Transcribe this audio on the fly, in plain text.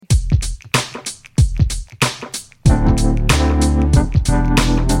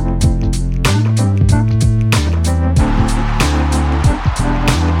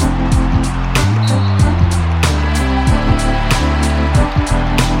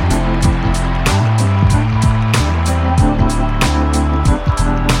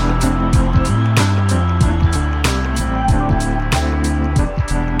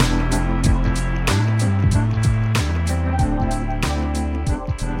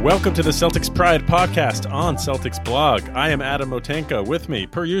Welcome to the Celtics Pride podcast on Celtics blog. I am Adam Motenko. With me,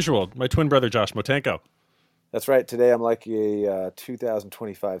 per usual, my twin brother Josh Motenko. That's right. Today I'm like a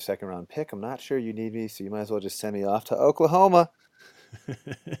 2025 second round pick. I'm not sure you need me, so you might as well just send me off to Oklahoma.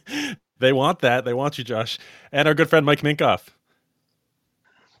 They want that. They want you, Josh. And our good friend Mike Minkoff.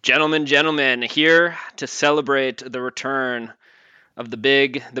 Gentlemen, here to celebrate the return of the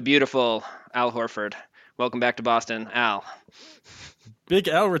big, the beautiful Al Horford. Welcome back to Boston, Al. Big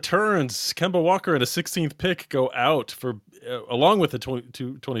Al returns. Kemba Walker and a 16th pick go out for, along with the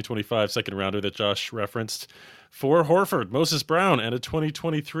 2025 second rounder that Josh referenced, for Horford, Moses Brown, and a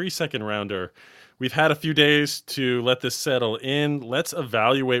 2023 second rounder. We've had a few days to let this settle in. Let's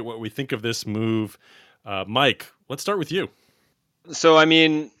evaluate what we think of this move. Mike, let's start with you. So,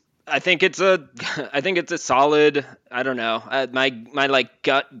 I think it's a solid, I don't know, my like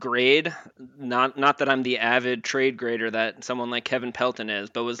gut grade, not that I'm the avid trade grader that someone like Kevin Pelton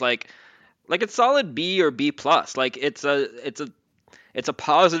is, but was like it's solid B or B plus. Like it's a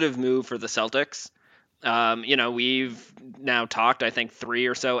positive move for the Celtics. We've now talked, I think, 3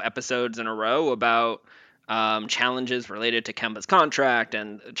 or so episodes in a row about challenges related to Kemba's contract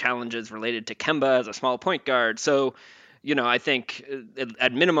and challenges related to Kemba as a small point guard. So, I think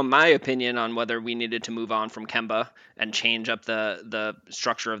at minimum, my opinion on whether we needed to move on from Kemba and change up the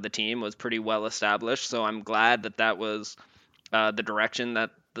structure of the team was pretty well established. So I'm glad that was the direction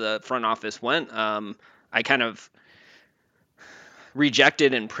that the front office went. I kind of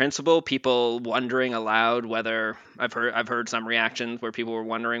rejected in principle people wondering aloud whether I've heard some reactions where people were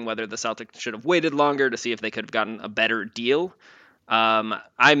wondering whether the Celtics should have waited longer to see if they could have gotten a better deal.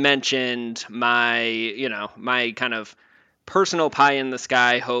 I mentioned my kind of personal pie in the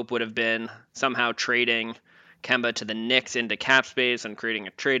sky hope would have been somehow trading Kemba to the Knicks into cap space and creating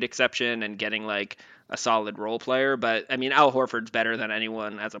a trade exception and getting like a solid role player. But Al Horford's better than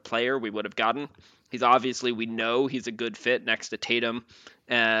anyone as a player we would have gotten. We know he's a good fit next to Tatum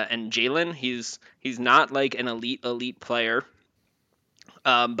and Jalen. He's not like an elite player,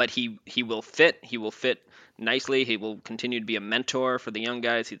 but he will fit. He will fit nicely. He will continue to be a mentor for the young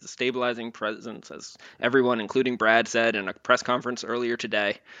guys. He's a stabilizing presence, as everyone, including Brad, said in a press conference earlier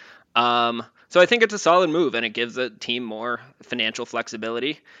today. So I think it's a solid move, and it gives the team more financial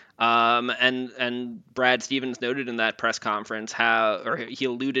flexibility. And Brad Stevens noted in that press conference he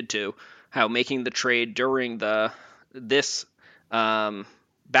alluded to how making the trade during this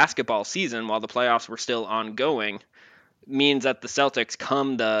basketball season while the playoffs were still ongoing means that the Celtics,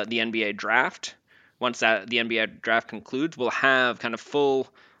 come the NBA draft, once the NBA draft concludes, will have kind of full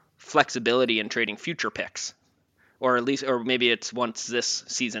flexibility in trading future picks, or maybe it's once this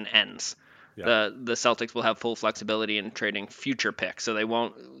season ends. Yeah. The Celtics will have full flexibility in trading future picks, so they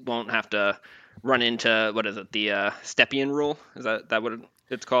won't have to run into, what is it, the Stepien rule? Is that what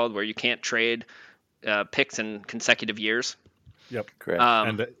it's called, where you can't trade picks in consecutive years? Yep, correct.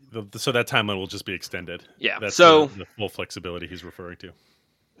 So that timeline will just be extended. Yeah. That's the full flexibility he's referring to.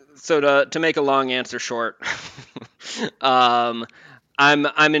 So to make a long answer short, I'm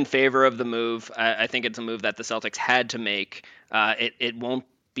in favor of the move. I think it's a move that the Celtics had to make. It won't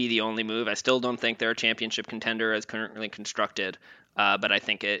be the only move. I still don't think they're a championship contender as currently constructed, but I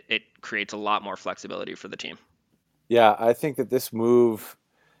think it creates a lot more flexibility for the team. Yeah, I think that this move,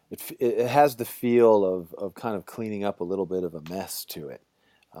 it has the feel of kind of cleaning up a little bit of a mess to it.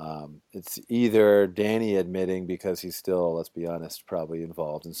 It's either Danny admitting, because he's still, let's be honest, probably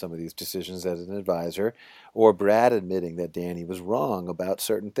involved in some of these decisions as an advisor, or Brad admitting that Danny was wrong about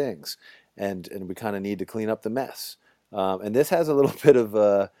certain things, and we kind of need to clean up the mess. And this has a little bit of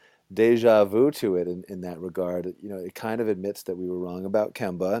a deja vu to it in that regard. It kind of admits that we were wrong about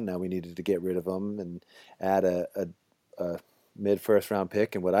Kemba, and now we needed to get rid of him and add a mid-first round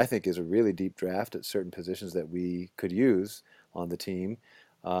pick and what I think is a really deep draft at certain positions that we could use on the team.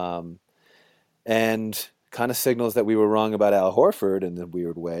 And kind of signals that we were wrong about Al Horford in a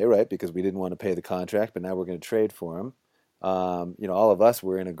weird way, right? Because we didn't want to pay the contract, but now we're going to trade for him. All of us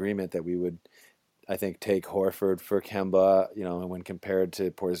were in agreement that we would, I think, take Horford for Kemba, and when compared to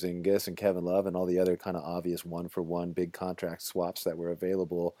Porzingis and Kevin Love and all the other kind of obvious one-for-one big contract swaps that were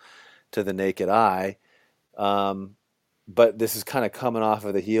available to the naked eye. But this is kind of coming off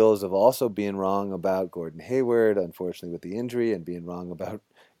of the heels of also being wrong about Gordon Hayward, unfortunately with the injury, and being wrong about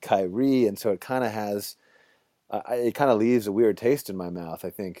Kyrie. And so it kind of leaves a weird taste in my mouth, I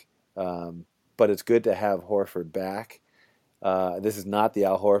think. But it's good to have Horford back. This is not the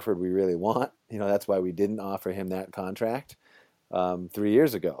Al Horford we really want. That's why we didn't offer him that contract 3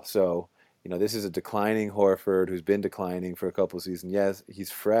 years ago. So, this is a declining Horford who's been declining for a couple of seasons. Yes,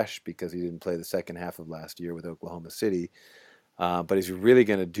 he's fresh because he didn't play the second half of last year with Oklahoma City. but is he really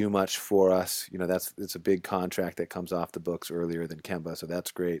going to do much for us? It's a big contract that comes off the books earlier than Kemba, so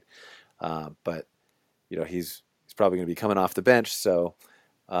that's great. But he's probably going to be coming off the bench, so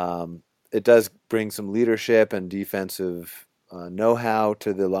it does bring some leadership and defensive know-how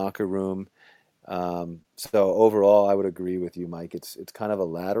to the locker room. So overall, I would agree with you, Mike. It's kind of a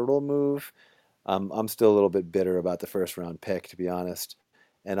lateral move. I'm still a little bit bitter about the first round pick, to be honest.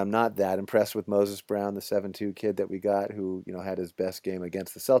 And I'm not that impressed with Moses Brown, the 7-2 kid that we got, who had his best game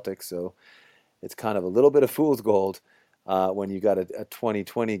against the Celtics. So it's kind of a little bit of fool's gold when you got a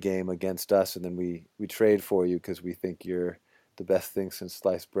 2020 game against us, and then we trade for you because we think you're the best thing since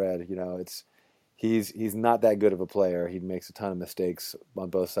sliced bread. He's not that good of a player. He makes a ton of mistakes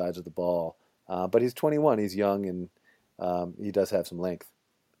on both sides of the ball. But he's 21. He's young, and he does have some length.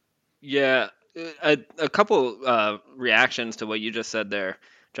 Yeah, a couple reactions to what you just said there,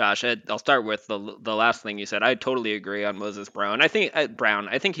 Josh. I'll start with the last thing you said. I totally agree on Moses Brown. I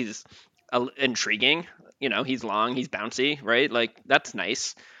think he's intriguing. He's long, he's bouncy, right? Like that's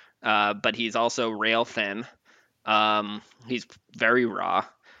nice. But he's also rail thin. He's very raw.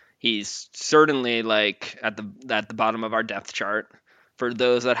 He's certainly like at the bottom of our depth chart. For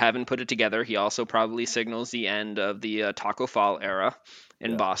those that haven't put it together, he also probably signals the end of the Taco Fall era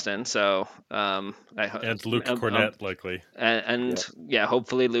in Boston. So and Luke Cornett likely, and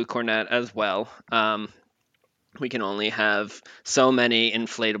hopefully Luke Cornett as well. We can only have so many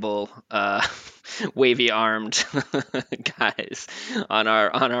inflatable, wavy-armed guys on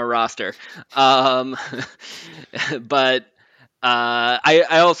our roster. But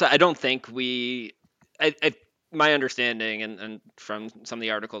I don't think my understanding and from some of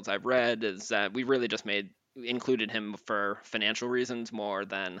the articles I've read is that we really just included him for financial reasons more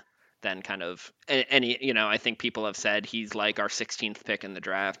than kind of any. I think people have said he's like our 16th pick in the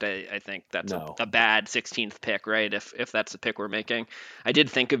draft. I think that's a bad 16th pick, right? If that's the pick we're making. I did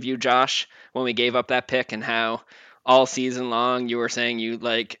think of you, Josh, when we gave up that pick, and how all season long you were saying you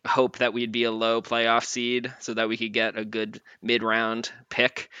like hope that we'd be a low playoff seed so that we could get a good mid-round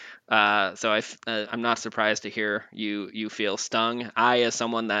pick. So I'm not surprised to hear you feel stung. I, as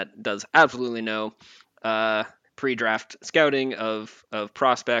someone that does absolutely no pre-draft scouting of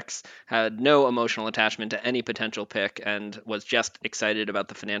prospects, had no emotional attachment to any potential pick and was just excited about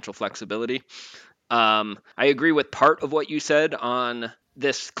the financial flexibility. I agree with part of what you said on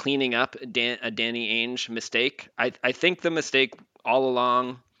this cleaning up a Danny Ainge mistake. I think the mistake all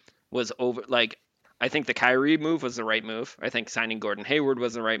along was over. Like, I think the Kyrie move was the right move. I think signing Gordon Hayward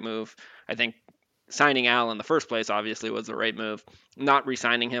was the right move. I think signing Al in the first place obviously was the right move. Not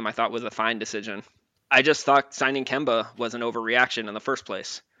re-signing him I thought was a fine decision. I just thought signing Kemba was an overreaction in the first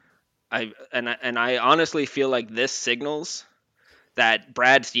place. I honestly feel like this signals that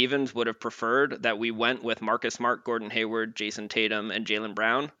Brad Stevens would have preferred that we went with Marcus Smart, Gordon Hayward, Jason Tatum, and Jaylen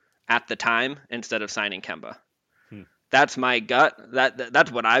Brown at the time instead of signing Kemba. That's my gut.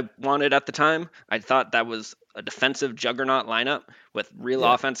 That's what I wanted at the time. I thought that was a defensive juggernaut lineup with real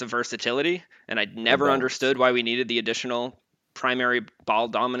offensive versatility, and I'd never understood why we needed the additional primary ball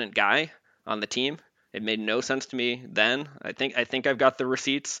dominant guy on the team. It made no sense to me then. I think I've got the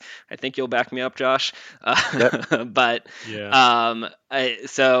receipts. I think you'll back me up, Josh. But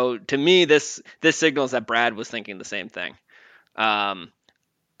so to me, this signals that Brad was thinking the same thing. And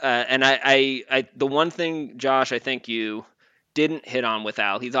I the one thing, Josh, I think you didn't hit on with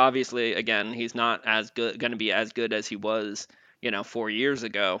Al. He's obviously, again, he's not going to be as good as he was, 4 years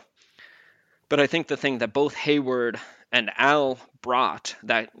ago. But I think the thing that both Hayward and Al brought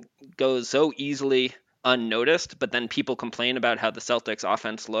that goes so easily unnoticed, but then people complain about how the Celtics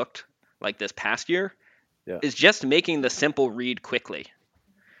offense looked like this past year, is just making the simple read quickly.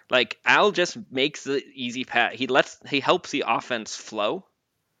 Like, Al just makes the easy pass. He helps the offense flow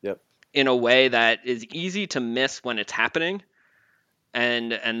in a way that is easy to miss when it's happening,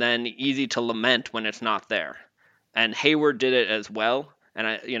 and then easy to lament when it's not there. And Hayward did it as well. And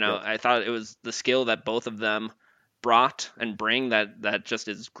I thought it was the skill that both of them brought and bring that just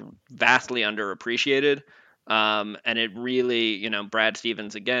is vastly underappreciated. And it really, Brad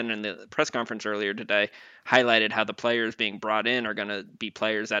Stevens, again, in the press conference earlier today, highlighted how the players being brought in are going to be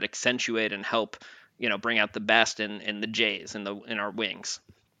players that accentuate and help, bring out the best in the Jays, in our wings.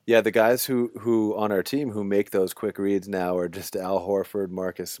 Yeah, the guys who on our team who make those quick reads now are just Al Horford,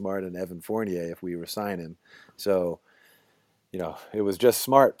 Marcus Smart, and Evan Fournier if we resign him. So, it was just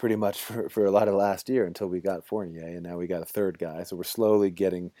Smart pretty much for a lot of last year until we got Fournier, and now we got a third guy. So we're slowly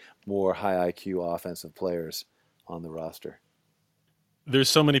getting more high IQ offensive players on the roster. There's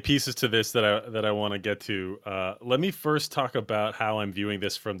so many pieces to this that I want to get to. Let me first talk about how I'm viewing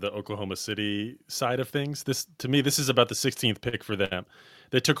this from the Oklahoma City side of things. To me, this is about the 16th pick for them.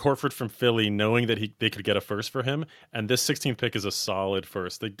 They took Horford from Philly, knowing that they could get a first for him, and this 16th pick is a solid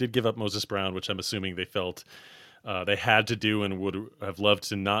first. They did give up Moses Brown, which I'm assuming they felt they had to do and would have loved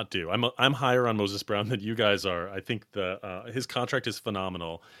to not do. I'm higher on Moses Brown than you guys are. I think his contract is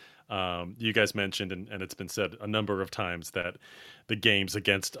phenomenal. You guys mentioned, and it's been said a number of times, that the games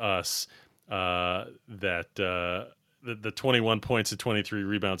against us, the 21 points and 23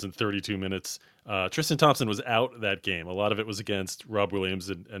 rebounds in 32 minutes, Tristan Thompson was out that game. A lot of it was against Rob Williams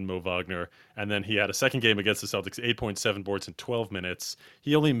and Mo Wagner. And then he had a second game against the Celtics, 8.7 boards in 12 minutes.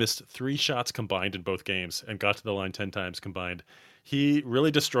 He only missed 3 shots combined in both games and got to the line 10 times combined. He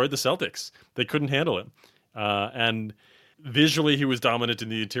really destroyed the Celtics. They couldn't handle him. And visually, he was dominant in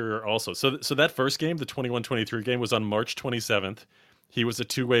the interior also. So that first game, the 21-23 game, was on March 27th. He was a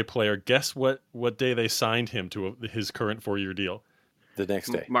two-way player. Guess what day they signed him to his current 4-year deal? The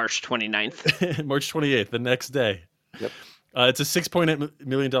next day. March 29th. March 28th, the next day. Yep. It's a $6.8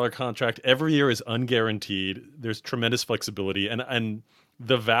 million contract. Every year is unguaranteed. There's tremendous flexibility. And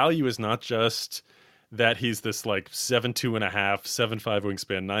the value is not just that he's this like 7'2.5", 7'5"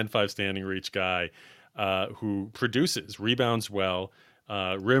 wingspan, 9'5" standing reach guy who produces, rebounds well,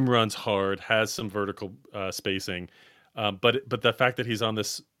 rim runs hard, has some vertical spacing. But the fact that he's on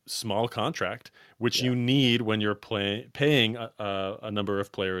this small contract, which you need when you're paying a number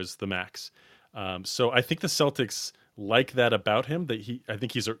of players the max. So I think the Celtics like that about him. I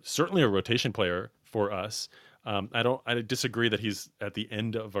think he's certainly a rotation player for us. I disagree that he's at the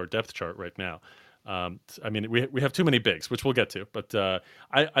end of our depth chart right now. I mean, we have too many bigs, which we'll get to. But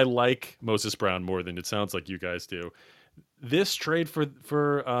I like Moses Brown more than it sounds like you guys do. This trade for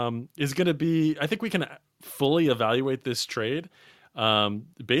is going to be. I think we can fully evaluate this trade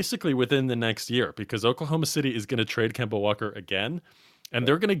basically within the next year, because Oklahoma City is going to trade Kemba Walker again, and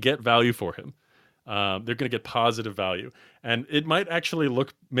they're going to get value for him. They're going to get positive value, and it might actually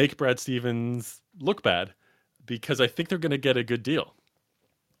make Brad Stevens look bad, because I think they're going to get a good deal.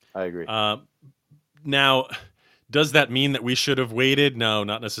 I agree. Now, does that mean that we should have waited? No,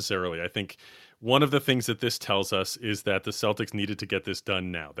 not necessarily. I think one of the things that this tells us is that the Celtics needed to get this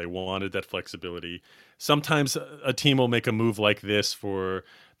done now. They wanted that flexibility. Sometimes a team will make a move like this for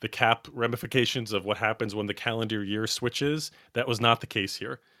the cap ramifications of what happens when the calendar year switches. That was not the case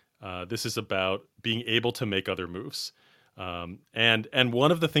here. This is about being able to make other moves. And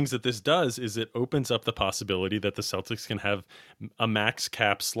one of the things that this does is it opens up the possibility that the Celtics can have a max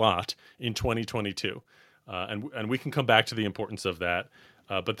cap slot in 2022. And we can come back to the importance of that.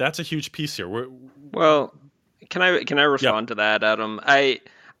 But that's a huge piece here. Well, can I respond to that, Adam?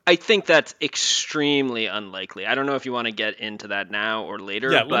 I think that's extremely unlikely. I don't know if you want to get into that now or later,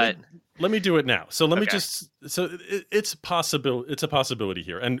 but let me do it now. So it's possible. It's a possibility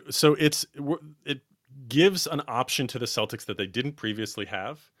here, and so it gives an option to the Celtics that they didn't previously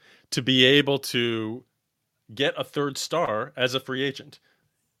have to be able to get a third star as a free agent.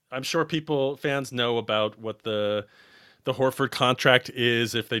 I'm sure fans know about what the Horford contract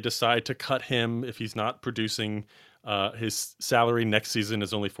is. If they decide to cut him, if he's not producing, his salary next season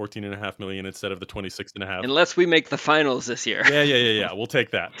is only $14.5 million instead of the $26.5 million. Unless we make the finals this year. Yeah. We'll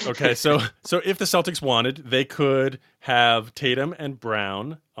take that. Okay, so if the Celtics wanted, they could have Tatum and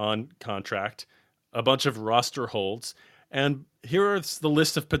Brown on contract, a bunch of roster holds, and here is the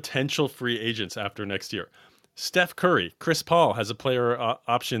list of potential free agents after next year. Steph Curry, Chris Paul has a player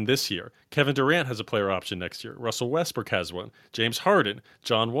option this year. Kevin Durant has a player option next year. Russell Westbrook has one. James Harden,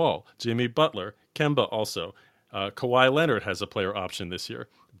 John Wall, Jimmy Butler, Kemba also. Kawhi Leonard has a player option this year.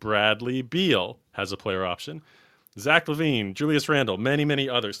 Bradley Beal has a player option. Zach LaVine, Julius Randle, many, many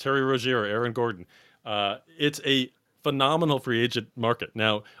others. Terry Rozier, Aaron Gordon. It's a phenomenal free agent market.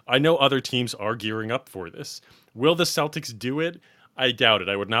 Now, I know other teams are gearing up for this. Will the Celtics do it? I doubt it.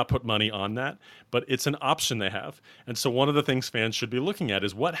 I would not put money on that, but it's an option they have. And so one of the things fans should be looking at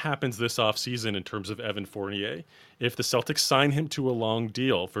is what happens this offseason in terms of Evan Fournier. If the Celtics sign him to a long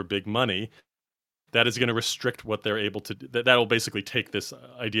deal for big money, that is going to restrict what they're able to do. That will basically take this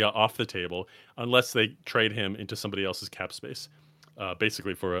idea off the table unless they trade him into somebody else's cap space,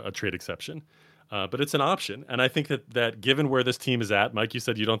 basically for a trade exception. But it's an option. And I think that given where this team is at, Mike, you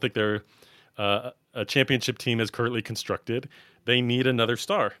said you don't think they're a championship team as currently constructed. They need another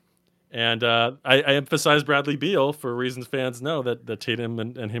star. And I emphasize Bradley Beal for reasons fans know that Tatum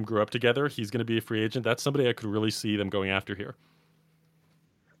and him grew up together. He's going to be a free agent. That's somebody I could really see them going after here.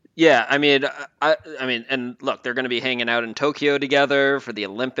 Yeah, I mean, I mean, and look, they're going to be hanging out in Tokyo together for the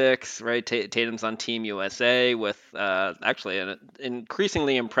Olympics, right? Tatum's on Team USA with actually an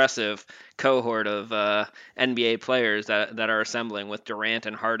increasingly impressive cohort of NBA players that are assembling, with Durant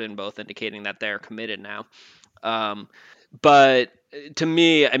and Harden both indicating that they're committed now. Um, but to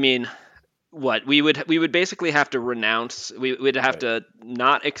me, I mean, what we would basically have to renounce. We'd have to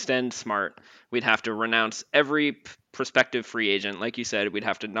not extend Smart. We'd have to renounce every prospective free agent. Like you said, we'd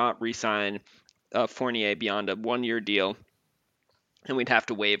have to not re-sign Fournier beyond a 1-year deal, and we'd have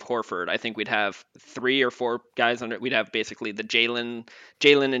to waive Horford. I think we'd have 3 or 4 guys under. We'd have basically the Jalen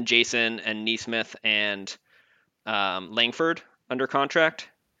and Jason and Neesmith and Langford under contract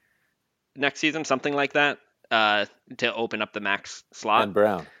next season, something like that, to open up the max slot. And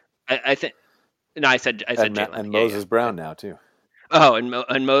Brown. I think. No, I said Jalen. And Moses Brown now too. Oh,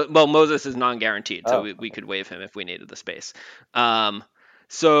 well, Moses is non-guaranteed, so we Okay. could waive him if we needed the space.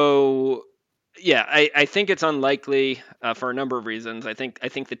 So yeah, I think it's unlikely for a number of reasons. I think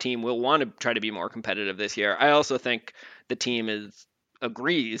the team will want to try to be more competitive this year. I also think the team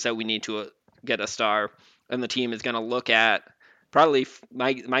agrees that we need to get a star, and the team is going to look at probably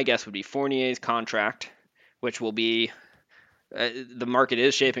my guess would be Fournier's contract, which will be the market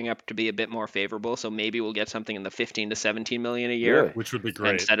is shaping up to be a bit more favorable, so maybe we'll get something in the 15 to 17 million a year, Really? Which would be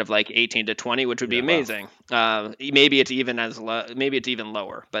great. instead of like 18 to 20, which would be Yeah. amazing. Maybe it's even maybe it's even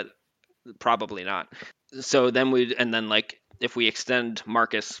lower, but probably not. So then like if we extend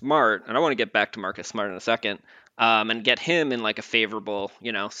Marcus Smart, and I want to get back to Marcus Smart in a second, and get him in like a favorable,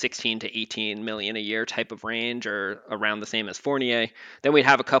 16 to 18 million a year type of range, or around the same as Fournier, then we'd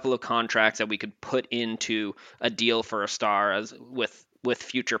have a couple of contracts that we could put into a deal for a star as with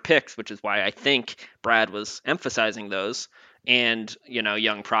future picks, which is why I think Brad was emphasizing those, and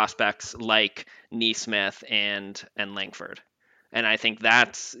young prospects like Neesmith and Langford. And I think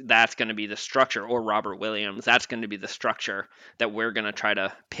that's going to be the structure, or Robert Williams. That's going to be the structure that we're going to try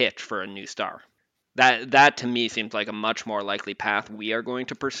to pitch for a new star. That to me seems like a much more likely path we are going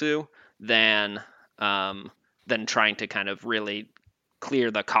to pursue than trying to kind of really clear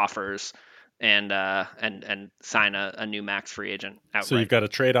the coffers and sign a new max free agent outright. So you've got a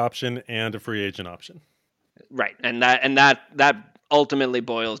trade option and a free agent option. Right, and that ultimately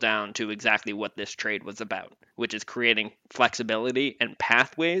boils down to exactly what this trade was about, which is creating flexibility and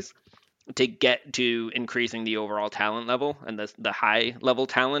pathways to get to increasing the overall talent level and the high level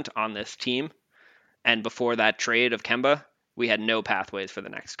talent on this team. And before that trade of Kemba, we had no pathways for the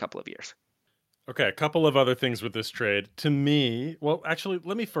next couple of years. Okay, a couple of other things with this trade. To me, well, actually,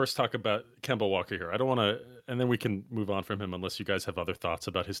 let me first talk about Kemba Walker here. I don't want to, and then we can move on from him unless you guys have other thoughts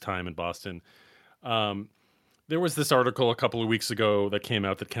about his time in Boston. There was this article a couple of weeks ago that came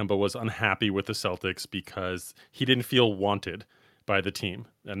out that Kemba was unhappy with the Celtics because he didn't feel wanted by the team.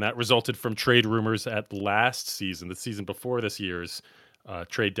 And that resulted from trade rumors at last season, the season before this year's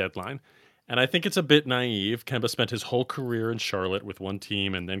trade deadline. And I think it's a bit naive. Kemba spent his whole career in Charlotte with one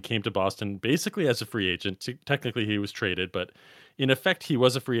team and then came to Boston basically as a free agent. Technically, he was traded, but in effect, he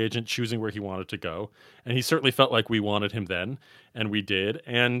was a free agent choosing where he wanted to go. And he certainly felt like we wanted him then, and we did.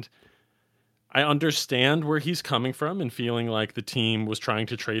 And I understand where he's coming from and feeling like the team was trying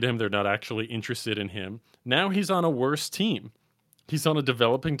to trade him. They're not actually interested in him. Now he's on a worse team. He's on a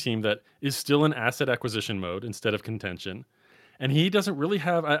developing team that is still in asset acquisition mode instead of contention. And he doesn't really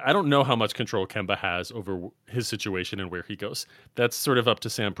have, I don't know how much control Kemba has over his situation and where he goes. That's sort of up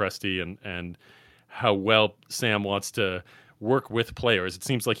to Sam Presti and how well Sam wants to work with players. It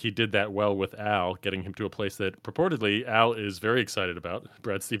seems like he did that well with Al, getting him to a place that purportedly Al is very excited about.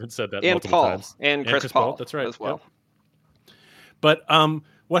 Brad Stevens said that multiple times. And Chris Paul. That's right. As well. Yep. But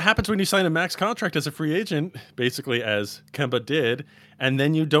what happens when you sign a max contract as a free agent, basically as Kemba did, and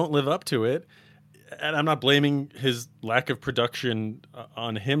then you don't live up to it? And I'm not blaming his lack of production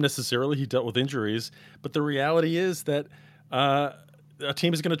on him necessarily. He dealt with injuries. But the reality is that a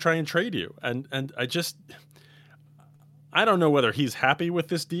team is going to try and trade you. And I don't know whether he's happy with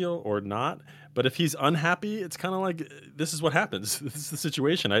this deal or not. But if he's unhappy, it's kind of like, this is what happens. This is the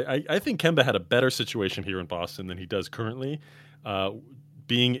situation. I think Kemba had a better situation here in Boston than he does currently.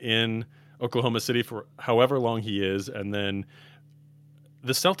 Being in Oklahoma City for however long he is. And then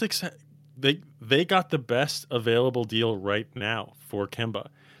the Celtics, they got the best available deal right now for Kemba.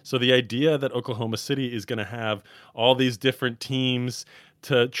 So the idea that Oklahoma City is going to have all these different teams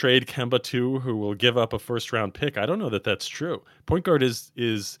to trade Kemba to who will give up a first-round pick, I don't know that that's true. Point guard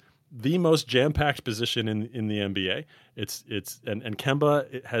is the most jam-packed position in the NBA. And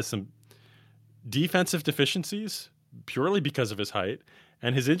Kemba has some defensive deficiencies purely because of his height,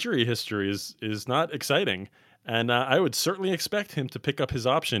 and his injury history is not exciting. And I would certainly expect him to pick up his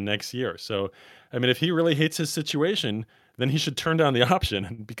option next year. So, I mean, if he really hates his situation, then he should turn down the option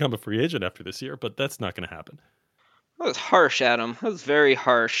and become a free agent after this year. But that's not going to happen. That was harsh, Adam. That was very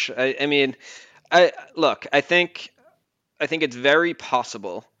harsh. I mean, I think it's very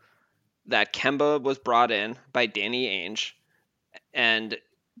possible that Kemba was brought in by Danny Ainge, and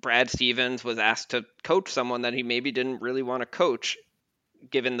Brad Stevens was asked to coach someone that he maybe didn't really want to coach,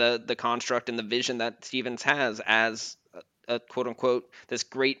 given the construct and the vision that Stevens has as a quote unquote, this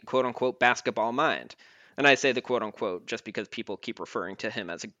great quote unquote basketball mind. And I say the quote unquote just because people keep referring to him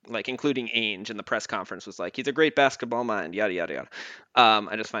as including Ainge in the press conference was like, he's a great basketball mind, yada, yada, yada.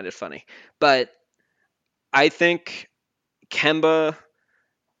 I just find it funny. But I think Kemba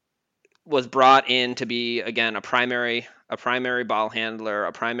was brought in to be, again, a primary ball handler,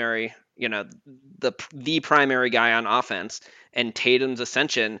 a primary, the primary guy on offense. And Tatum's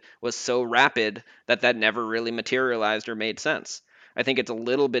ascension was so rapid that never really materialized or made sense. I think it's a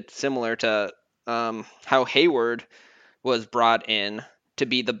little bit similar to how Hayward was brought in to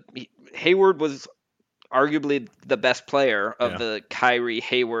be Hayward was arguably the best player of the Kyrie,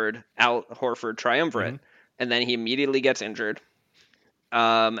 Hayward, Al Horford triumvirate. Mm-hmm. And then he immediately gets injured.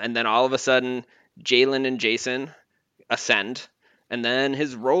 And then all of a sudden, Jalen and Jason ascend. And then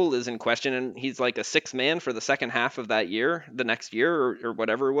his role is in question, and he's like a sixth man for the second half of that year, the next year, or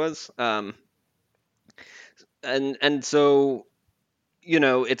whatever it was. And so,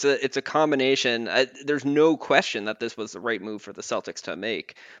 it's a combination. There's no question that this was the right move for the Celtics to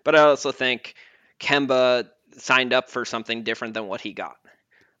make. But I also think Kemba signed up for something different than what he got.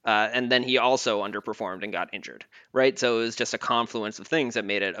 And then he also underperformed and got injured, right? So it was just a confluence of things that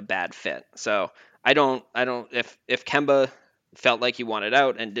made it a bad fit. So if Kemba felt like he wanted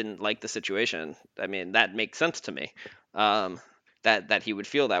out and didn't like the situation, I mean, that makes sense to me, that he would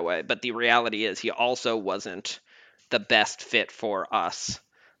feel that way. But the reality is he also wasn't the best fit for us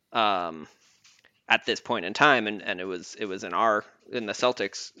at this point in time. And it was in the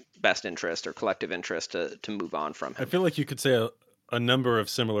Celtics' best interest or collective interest to move on from him. I feel like you could say a number of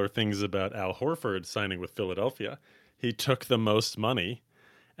similar things about Al Horford signing with Philadelphia. He took the most money.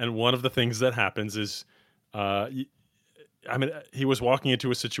 And one of the things that happens is, he was walking into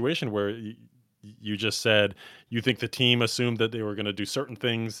a situation where you just said you think the team assumed that they were going to do certain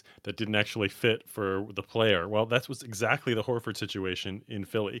things that didn't actually fit for the player. Well, that was exactly the Horford situation in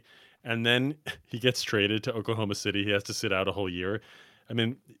Philly. And then he gets traded to Oklahoma City. He has to sit out a whole year. I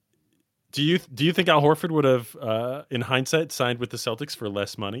mean, do you think Al Horford would have, in hindsight, signed with the Celtics for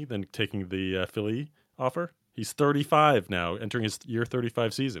less money than taking the Philly offer? He's 35 now, entering his year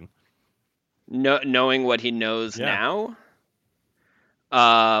 35 season. No, knowing what he knows now,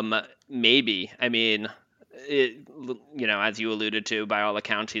 maybe. I mean, as you alluded to, by all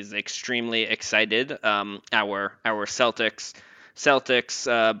accounts, he's extremely excited. Our Celtics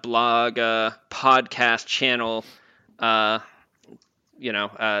blog, podcast channel,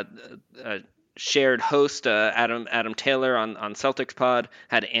 shared host, Adam Taylor on Celtics Pod,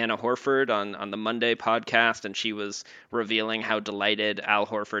 had Anna Horford on the Monday podcast, and she was revealing how delighted Al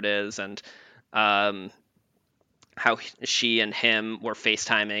Horford is, and how she and him were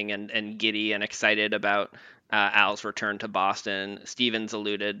FaceTiming and giddy and excited about Al's return to Boston. Stevens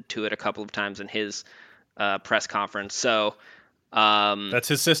alluded to it a couple of times in his press conference. So that's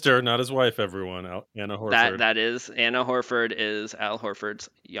his sister, not his wife, everyone. Anna Horford. That is Anna Horford is Al Horford's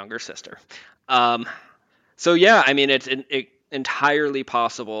younger sister. So yeah, I mean, it's entirely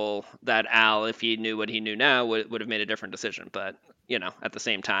possible that Al, if he knew what he knew now, would have made a different decision. But at the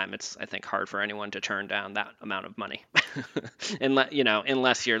same time, it's, I think, hard for anyone to turn down that amount of money,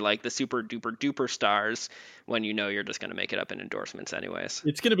 unless you're like the super duper duper stars, when you're just going to make it up in endorsements anyways.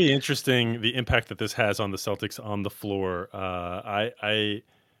 It's going to be interesting, the impact that this has on the Celtics on the floor. I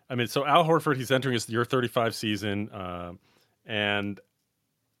mean, so Al Horford, he's entering his year 35 season, and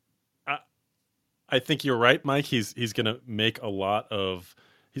I think you're right, Mike. He's going to make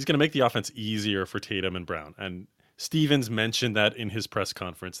the offense easier for Tatum and Brown. And Stevens mentioned that in his press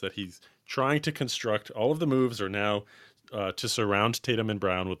conference, that he's trying to construct all of the moves are now to surround Tatum and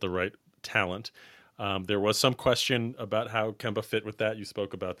Brown with the right talent. There was some question about how Kemba fit with that. You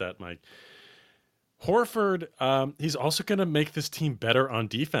spoke about that, Mike. Horford, he's also going to make this team better on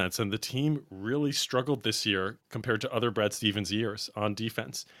defense, and the team really struggled this year compared to other Brad Stevens years on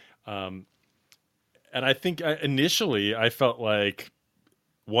defense. And I think initially I felt like,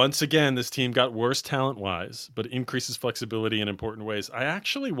 once again, this team got worse talent-wise, but increases flexibility in important ways. I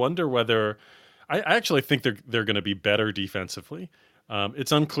actually wonder whether – I actually think they're going to be better defensively.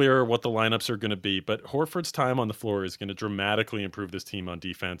 It's unclear what the lineups are going to be, but Horford's time on the floor is going to dramatically improve this team on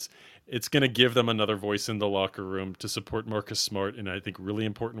defense. It's going to give them another voice in the locker room to support Marcus Smart in, I think, really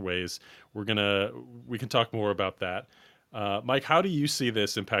important ways. We can talk more about that. Mike, how do you see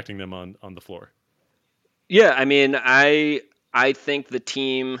this impacting them on the floor? Yeah, I mean, I think the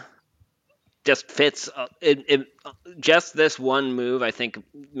team just fits. Just this one move, I think,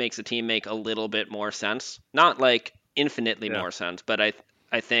 makes the team make a little bit more sense. Not like infinitely more sense, but I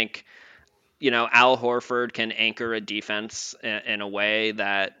think, Al Horford can anchor a defense in a way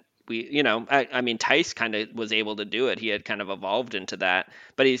that I mean, Tice kind of was able to do it. He had kind of evolved into that,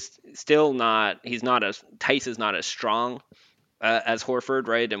 but Tice is not as strong as Horford,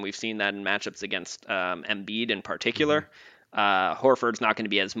 right? And we've seen that in matchups against Embiid in particular. Horford's not going to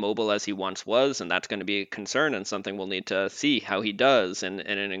be as mobile as he once was, and that's going to be a concern and something we'll need to see how he does. And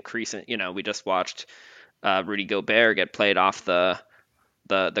an increasing, we just watched Rudy Gobert get played off the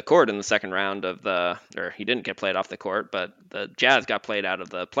court in the second round or he didn't get played off the court, but the Jazz got played out of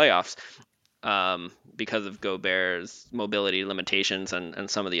the playoffs because of Gobert's mobility limitations and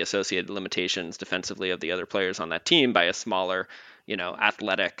some of the associated limitations defensively of the other players on that team by a smaller,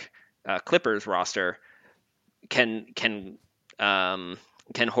 athletic Clippers roster. Can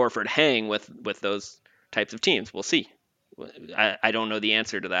Horford hang with those types of teams? We'll see. I don't know the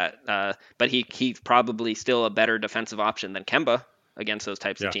answer to that, but he's probably still a better defensive option than Kemba against those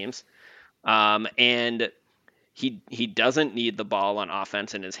types of teams. And he doesn't need the ball on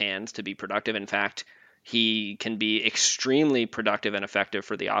offense in his hands to be productive. In fact, he can be extremely productive and effective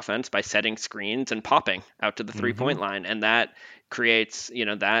for the offense by setting screens and popping out to the 3-point line. And that creates,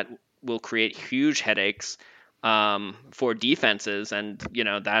 that will create huge headaches for defenses. And,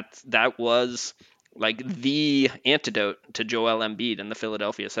 that was like the antidote to Joel Embiid and the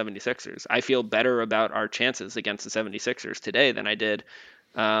Philadelphia 76ers. I feel better about our chances against the 76ers today than I did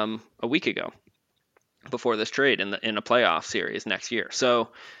a week ago before this trade in a playoff series next year. So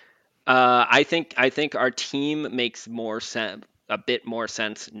I think our team makes a bit more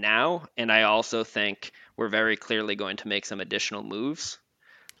sense now, and I also think we're very clearly going to make some additional moves.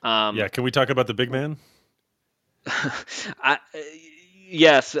 Can we talk about the big man?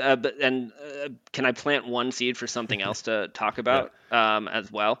 Yes, can I plant one seed for something else to talk about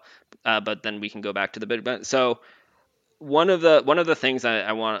as well? But then we can go back to the big man. So one of the things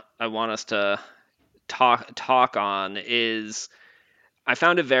I want us to talk on is I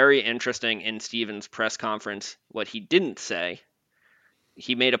found it very interesting in Stevens' press conference what he didn't say.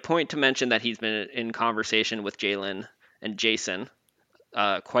 He made a point to mention that he's been in conversation with Jalen and Jason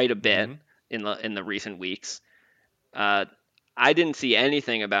quite a bit in the recent weeks. I didn't see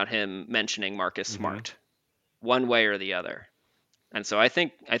anything about him mentioning Marcus Smart one way or the other. And so I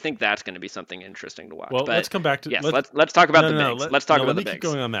think that's going to be something interesting to watch. Well, let's come back to let's talk about the bigs. Let's talk about the bigs. Keep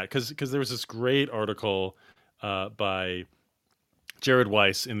going on that because there was this great article by Jared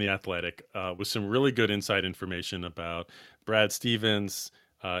Weiss in The Athletic with some really good inside information about Brad Stevens,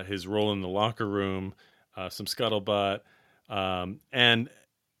 his role in the locker room, some scuttlebutt, and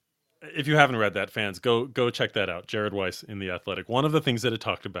if you haven't read that, fans, go check that out. Jared Weiss in The Athletic. One of the things that it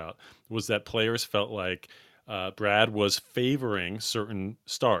talked about was that players felt like Brad was favoring certain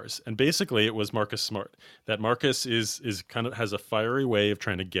stars, and basically it was Marcus Smart. That Marcus is kind of has a fiery way of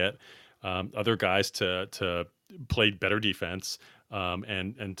trying to get other guys to play better defense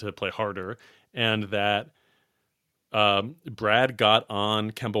and to play harder, and that Brad got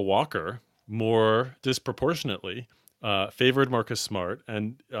on Kemba Walker more disproportionately. Favored Marcus Smart,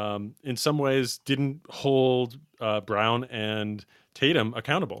 and in some ways didn't hold Brown and Tatum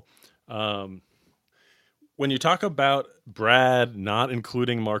accountable. When you talk about Brad not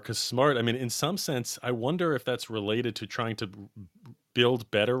including Marcus Smart, I mean, in some sense, I wonder if that's related to trying to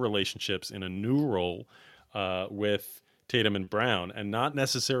build better relationships in a new role with Tatum and Brown, and not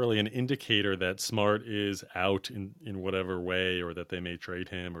necessarily an indicator that Smart is out in whatever way, or that they may trade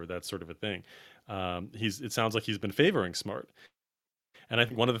him, or that sort of a thing. It sounds like he's been favoring Smart. And I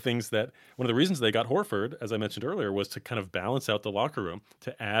think one of the reasons they got Horford, as I mentioned earlier, was to kind of balance out the locker room,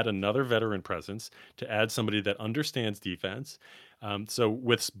 to add another veteran presence, to add somebody that understands defense. So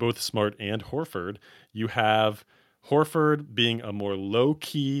with both Smart and Horford, you have Horford being a more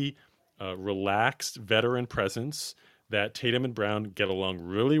low-key, relaxed veteran presence that Tatum and Brown get along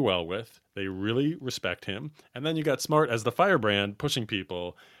really well with. They really respect him. And then you got Smart as the firebrand pushing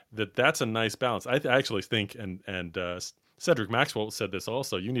people. That's a nice balance. I actually think, and Cedric Maxwell said this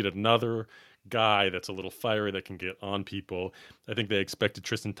also, you need another guy that's a little fiery that can get on people. I think they expected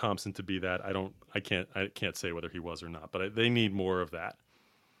Tristan Thompson to be that. I can't say whether he was or not, but they need more of that.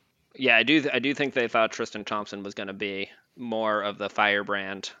 Yeah, I do think they thought Tristan Thompson was going to be more of the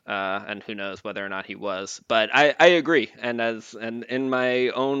firebrand, and who knows whether or not he was. But I agree, and in my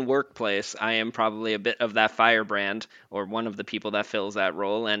own workplace, I am probably a bit of that firebrand, or one of the people that fills that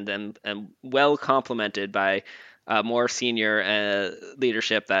role, and well complemented by more senior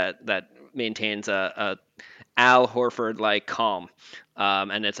leadership that maintains a Al Horford like calm.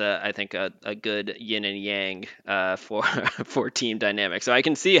 And it's I think a good yin and yang for for team dynamic. So I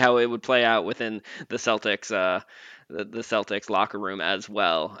can see how it would play out within the Celtics the Celtics locker room as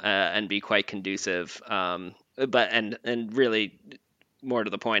well, and be quite conducive. But really more to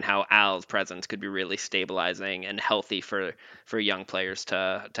the point, how Al's presence could be really stabilizing and healthy for young players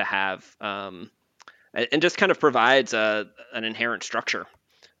to have, and just kind of provides an inherent structure,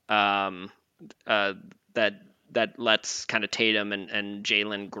 um, uh, that lets kind of Tatum and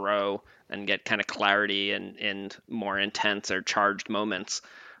Jalen grow and get kind of clarity in more intense or charged moments.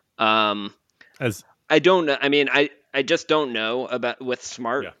 Um, As I don't know. I mean, I just don't know about with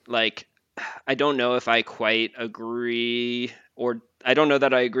Smart. Yeah. Like, I don't know if I quite agree, or I don't know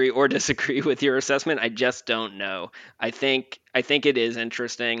that I agree or disagree with your assessment. I just don't know. I think it is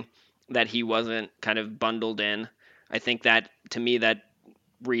interesting that he wasn't kind of bundled in. I think that, to me, that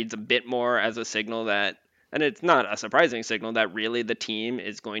reads a bit more as a signal that, and it's not a surprising signal, that really the team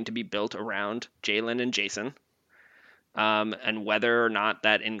is going to be built around Jalen and Jason. And whether or not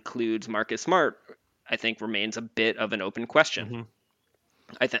that includes Marcus Smart, I think remains a bit of an open question. mm-hmm.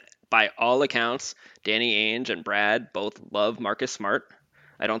 I think, by all accounts, Danny Ainge and Brad both love Marcus Smart.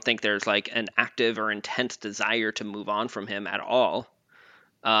 I don't think there's like an active or intense desire to move on from him at all.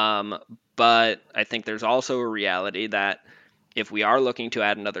 But I think there's also a reality that if we are looking to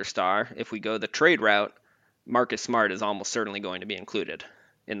add another star, if we go the trade route, Marcus Smart is almost certainly going to be included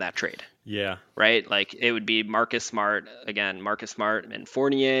in that trade. Yeah. Right? Like, it would be Marcus Smart, again, Marcus Smart and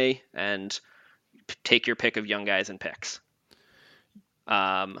Fournier, and take your pick of young guys and picks.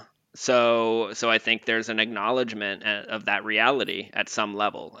 So I think there's an acknowledgement of that reality at some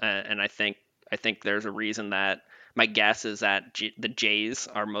level, and I think there's a reason that my guess is that the Jays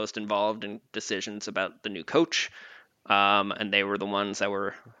are most involved in decisions about the new coach, and they were the ones that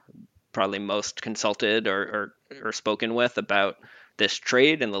were probably most consulted or spoken with about this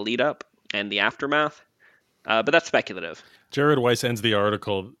trade and the lead up and the aftermath. But that's speculative. Jared Weiss ends the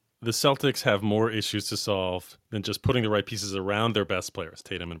article. The Celtics have more issues to solve than just putting the right pieces around their best players,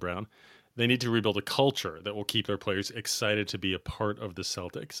 Tatum and Brown. They need to rebuild a culture that will keep their players excited to be a part of the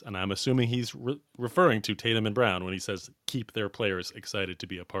Celtics. And I'm assuming he's referring to Tatum and Brown when he says keep their players excited to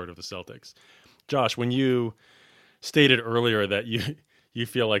be a part of the Celtics. Josh, when you stated earlier that you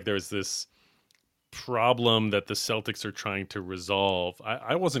feel like there's this problem that the Celtics are trying to resolve,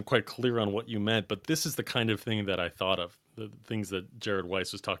 I wasn't quite clear on what you meant, but this is the kind of thing that I thought of, the things that Jared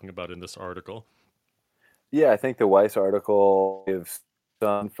Weiss was talking about in this article. Yeah, I think the Weiss article gives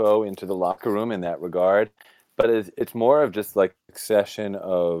some info into the locker room in that regard, but it's more of just like a succession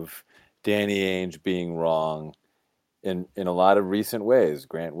of Danny Ainge being wrong in a lot of recent ways.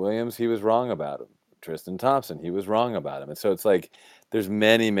 Grant Williams, he was wrong about him. Tristan Thompson, he was wrong about him. And so it's like there's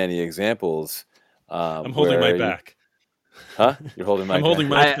many, many examples. I'm holding my back. Huh? You're holding my I'm holding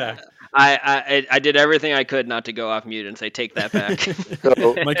my back. I did everything I could not to go off mute and say, take that back.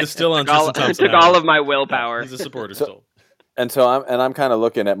 So, Mike is still on Tristan Thompson. Took all of my willpower. He's a supporter still. And so I'm kind of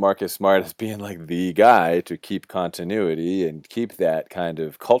looking at Marcus Smart as being like the guy to keep continuity and keep that kind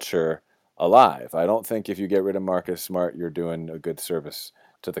of culture alive. I don't think if you get rid of Marcus Smart, you're doing a good service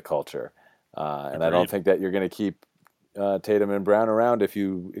to the culture. And I don't think that you're going to keep Tatum and Brown around if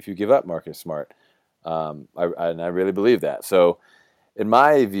you give up Marcus Smart. I really believe that. So, in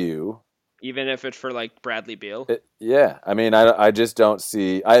my view, even if it's for like Bradley Beal, yeah, I mean, I just don't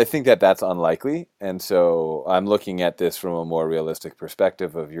see. I think that that's unlikely, and so I'm looking at this from a more realistic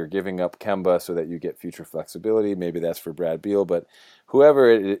perspective of you're giving up Kemba so that you get future flexibility. Maybe that's for Brad Beal, but whoever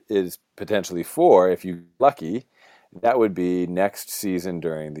it is potentially for, if you're lucky, that would be next season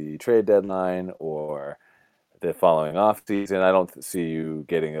during the trade deadline or the following off season. I don't see you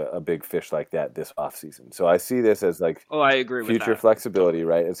getting a big fish like that this off season. So I see this as like I agree with future that. flexibility,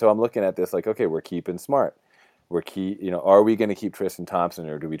 right? And so I'm looking at this like, okay, we're keeping Smart. Are we going to keep Tristan Thompson,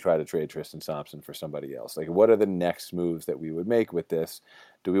 or do we try to trade Tristan Thompson for somebody else? Like, what are the next moves that we would make with this?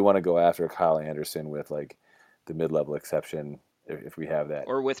 Do we want to go after Kyle Anderson with like the mid-level exception if we have that,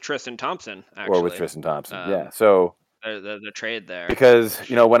 or with Tristan Thompson, actually, or with Tristan Thompson? Yeah. So the trade there, because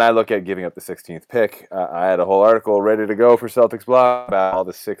when I look at giving up the 16th pick, I had a whole article ready to go for Celtics blog about all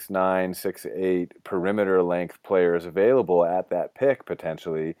the 6'9", 6'8" perimeter length players available at that pick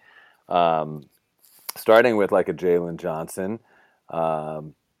potentially, starting with like a Jalen Johnson,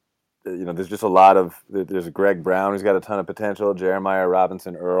 there's just a lot of, there's Greg Brown who's got a ton of potential, Jeremiah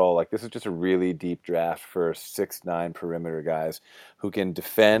Robinson Earl. Like, this is just a really deep draft for 6'9" perimeter guys who can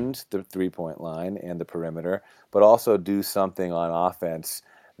defend the 3-point line and the perimeter, but also do something on offense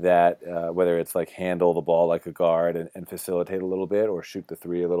that, whether it's like handle the ball like a guard and facilitate a little bit, or shoot the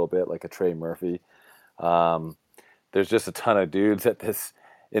three a little bit like a Trey Murphy. There's just a ton of dudes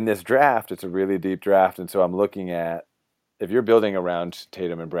in this draft. It's a really deep draft. And so I'm looking at, if you're building around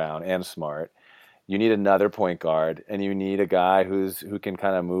Tatum and Brown and Smart, you need another point guard, and you need a guy who can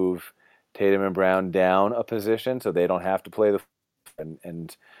kind of move Tatum and Brown down a position so they don't have to play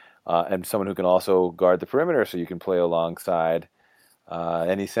and someone who can also guard the perimeter so you can play alongside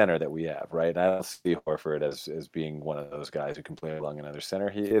any center that we have, right? And I don't see Horford as being one of those guys who can play along another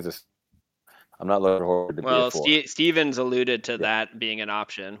center. I'm not looking for Horford to be a four. Stevens alluded to that being an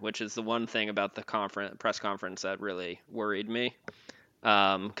option, which is the one thing about the press conference that really worried me.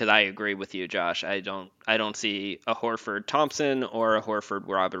 Because I agree with you, Josh. I don't see a Horford Thompson or a Horford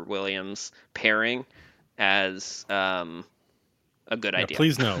Robert Williams pairing as a good idea.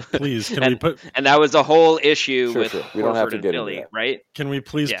 Please no, please. And that was the whole issue with We don't have Horford to and get Philly, into that. right? Can we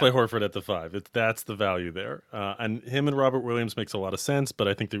please play Horford at the 5? That's the value there. And him and Robert Williams makes a lot of sense, but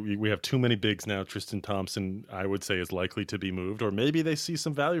I think that we have too many bigs now. Tristan Thompson, I would say, is likely to be moved, or maybe they see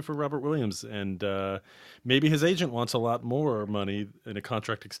some value for Robert Williams, and maybe his agent wants a lot more money in a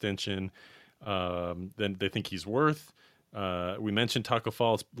contract extension than they think he's worth. We mentioned Taco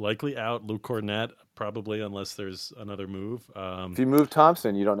Fall's likely out. Luke Cornett probably, unless there's another move. If you move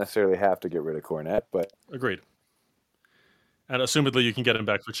Thompson, you don't necessarily have to get rid of Cornett, but agreed. And assumedly, you can get him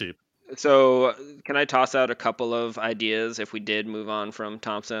back for cheap. So, can I toss out a couple of ideas if we did move on from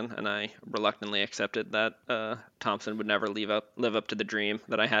Thompson? And I reluctantly accepted that Thompson would never live up to the dream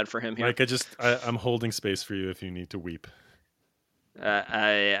that I had for him here. Mike, I'm holding space for you if you need to weep.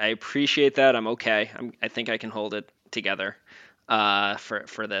 I appreciate that. I'm okay. I think I can hold it together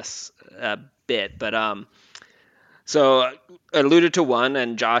for this bit, but so I alluded to one,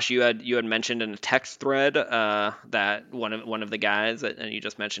 and Josh, you had mentioned in a text thread that one of the guys and you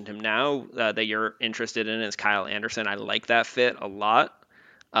just mentioned him now that you're interested in is Kyle Anderson. I like that fit a lot.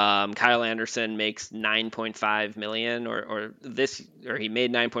 Kyle Anderson makes $9.5 million, or he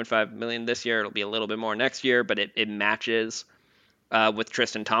made $9.5 million this year. It'll be a little bit more next year, but it matches with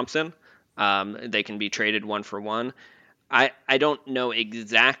Tristan Thompson. They can be traded 1-for-1. I don't know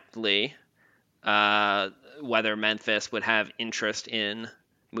exactly whether Memphis would have interest in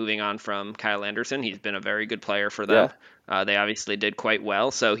moving on from Kyle Anderson. He's been a very good player for them. Yeah. They obviously did quite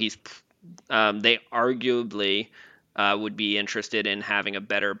well, so they arguably would be interested in having a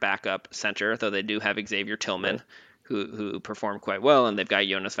better backup center, though they do have Xavier Tillman, right, who performed quite well, and they've got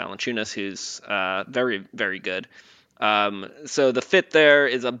Jonas Valanciunas, who's very, very good. So the fit there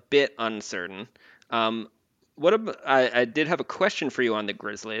is a bit uncertain. I did have a question for you on the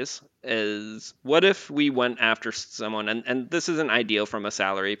Grizzlies. Is what if we went after someone, and this isn't ideal from a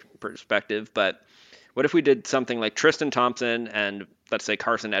salary perspective, but what if we did something like Tristan Thompson and let's say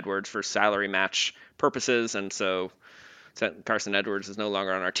Carson Edwards for salary match purposes, and so Carson Edwards is no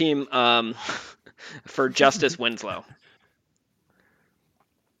longer on our team, for Justice Winslow?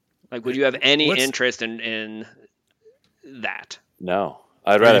 Like, would you have any interest in that? No,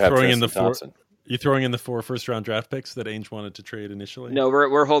 I'd rather have Tristan Thompson. You throwing in the 4 first-round draft picks that Ainge wanted to trade initially? No,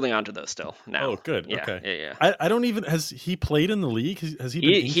 we're holding on to those still now. Oh, good. Yeah, okay. Yeah. I don't even. Has he played in the league? Has he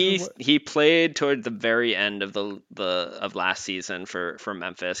been? He played toward the very end of of last season for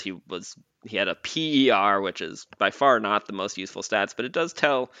Memphis. He had a PER, which is by far not the most useful stats, but it does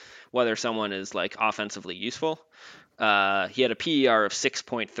tell whether someone is like offensively useful. He had a PER of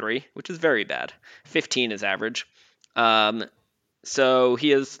 6.3, which is very bad. 15 is average. So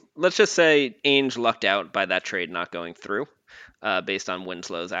he is, let's just say, Ainge lucked out by that trade not going through, based on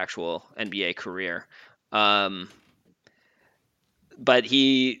Winslow's actual NBA career. But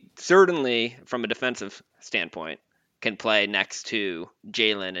he certainly, from a defensive standpoint, can play next to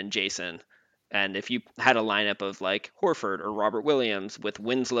Jalen and Jason. And if you had a lineup of like Horford or Robert Williams with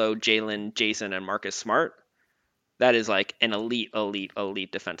Winslow, Jalen, Jason, and Marcus Smart, that is like an elite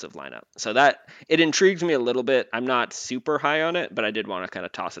defensive lineup. So that it intrigues me a little bit. I'm not super high on it, but I did want to kind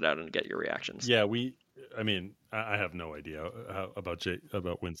of toss it out and get your reactions. Yeah, I have no idea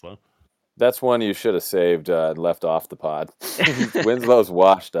about Winslow. That's one you should have saved and left off the pod. Winslow's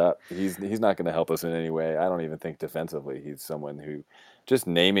washed up. He's not going to help us in any way. I don't even think defensively he's someone who, just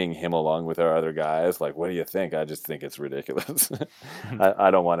naming him along with our other guys, like, what do you think? I just think it's ridiculous. I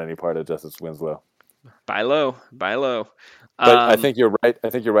don't want any part of Justice Winslow. Buy low. But I think you're right.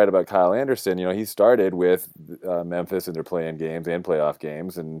 I think you're right about Kyle Anderson. He started with Memphis, and they're playing games and playoff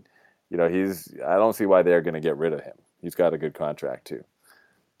games, and I don't see why they're going to get rid of him. He's got a good contract too.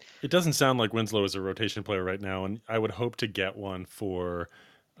 It doesn't sound like Winslow is a rotation player right now, and I would hope to get one for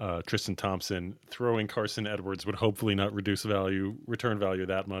Tristan Thompson. Throwing Carson Edwards would hopefully not reduce return value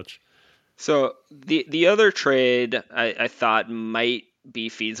that much. So the other trade I thought might be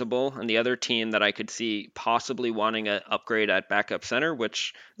feasible, and the other team that I could see possibly wanting an upgrade at backup center,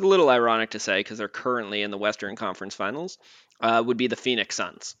 which is a little ironic to say because they're currently in the Western Conference Finals, would be the Phoenix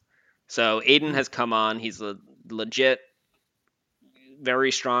Suns. So Aiden has come on. He's a legit,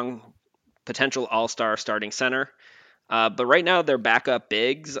 very strong potential all-star starting center. But right now their backup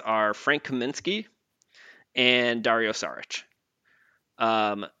bigs are Frank Kaminsky and Dario Saric.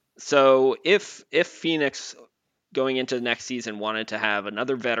 So if Phoenix going into the next season wanted to have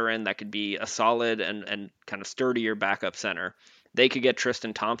another veteran that could be a solid and kind of sturdier backup center, they could get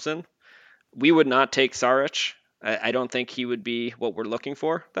Tristan Thompson. We would not take Saric. I don't think he would be what we're looking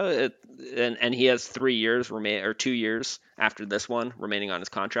for. And he has 2 years after this one remaining on his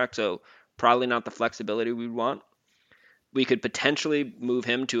contract. So probably not the flexibility we'd want. We could potentially move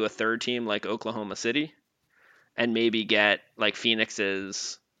him to a third team like Oklahoma City and maybe get like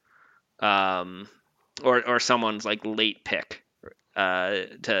Phoenix's or someone's like late pick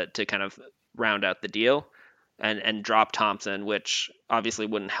to kind of round out the deal and drop Thompson, which obviously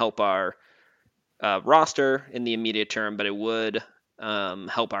wouldn't help our roster in the immediate term, but it would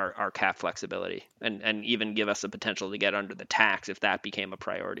help our cap flexibility and even give us the potential to get under the tax if that became a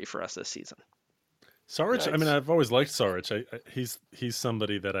priority for us this season. Saric, Nice. I mean, I've always liked Saric. He's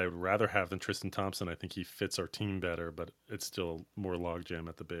somebody that I would rather have than Tristan Thompson. I think he fits our team better, but it's still more logjam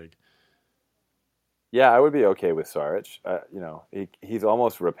at the big. Yeah, I would be okay with Saric. He's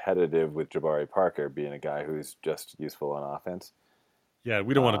almost repetitive with Jabari Parker being a guy who's just useful on offense. Yeah,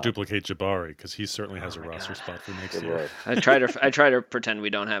 we don't want to duplicate Jabari because he certainly has a roster spot for next year. I try to pretend we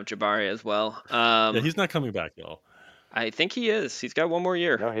don't have Jabari as well. Yeah, he's not coming back, y'all. I think he is. He's got one more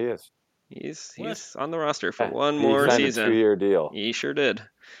year. No, he is. He's on the roster for one He more signed season. a 2-year deal. He sure did.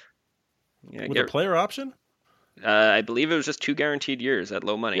 Yeah, With a player option? I believe it was just 2 guaranteed years at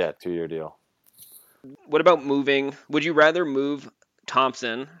low money. Yeah, 2-year deal. What about moving? Would you rather move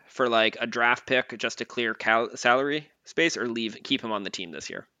Thompson for like a draft pick just to clear salary space, or keep him on the team this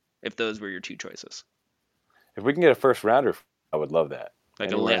year? If those were your two choices. If we can get a first rounder, I would love that.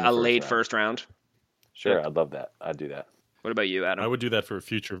 Like a late first round. Sure, Yeah. I'd love that. I'd do that. What about you, Adam? I would do that for a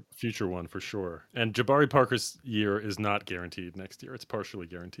future one for sure. And Jabari Parker's year is not guaranteed next year. It's partially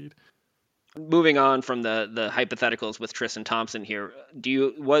guaranteed. Moving on from the hypotheticals with Tristan Thompson here,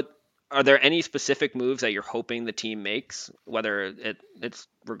 are there any specific moves that you're hoping the team makes, whether it's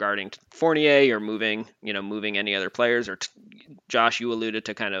regarding Fournier or moving any other players, or Josh, you alluded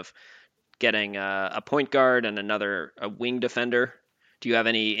to kind of getting a point guard and a wing defender. Do you have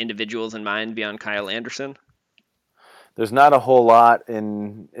any individuals in mind beyond Kyle Anderson? There's not a whole lot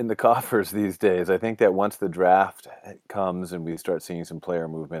in the coffers these days. I think that once the draft comes and we start seeing some player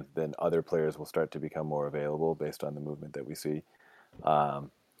movement, then other players will start to become more available based on the movement that we see. I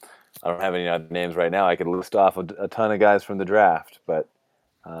don't have any other names right now. I could list off a ton of guys from the draft, but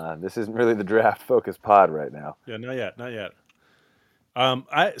this isn't really the draft-focused pod right now. Yeah, not yet.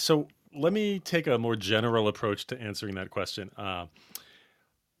 So let me take a more general approach to answering that question.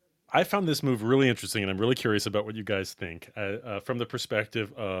 I found this move really interesting, and I'm really curious about what you guys think from the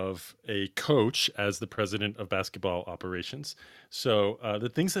perspective of a coach as the president of basketball operations. So the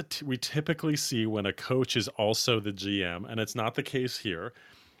things that we typically see when a coach is also the GM, and it's not the case here,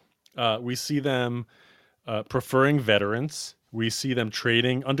 we see them preferring veterans. We see them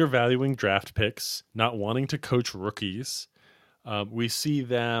undervaluing draft picks, not wanting to coach rookies. We see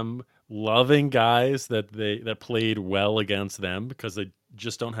them loving guys that played well against them because they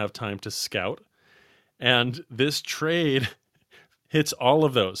just don't have time to scout. And this trade hits all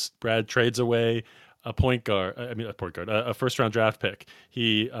of those. Brad trades away a first round draft pick.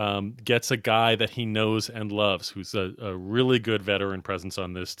 He gets a guy that he knows and loves, who's a really good veteran presence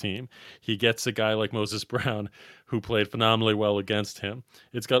on this team. He gets a guy like Moses Brown, who played phenomenally well against him.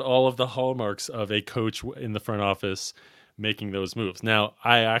 It's got all of the hallmarks of a coach in the front office making those moves. Now,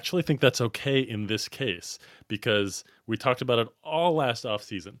 I actually think that's okay in this case because we talked about it all last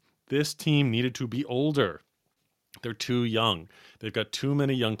offseason. This team needed to be older. They're too young. They've got too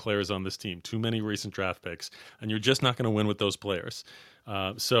many young players on this team, too many recent draft picks, and you're just not going to win with those players.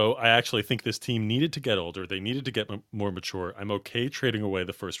 So I actually think this team needed to get older. They needed to get more mature. I'm okay trading away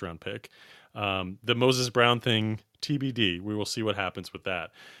the first round pick. The Moses Brown thing, TBD. We will see what happens with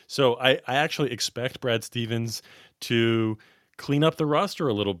that. So I actually expect Brad Stevens to clean up the roster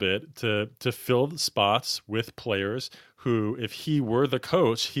a little bit to fill the spots with players who, if he were the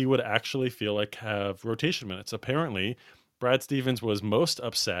coach, he would actually feel like have rotation minutes. Apparently, Brad Stevens was most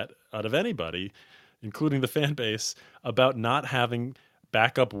upset out of anybody, including the fan base, about not having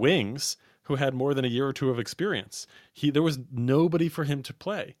backup wings who had more than a year or two of experience. There was nobody for him to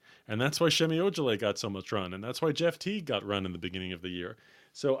play. And that's why Shemi Ojale got so much run. And that's why Jeff Teague got run in the beginning of the year.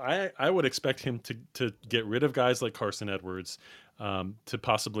 So I would expect him to get rid of guys like Carson Edwards, to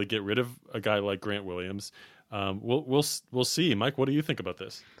possibly get rid of a guy like Grant Williams. We'll see. Mike, what do you think about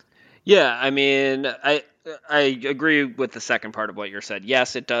this? Yeah, I mean, I agree with the second part of what you said.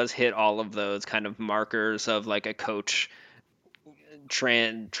 Yes, it does hit all of those kind of markers of like a coach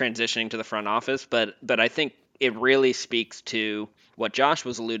transitioning to the front office, but I think it really speaks to what Josh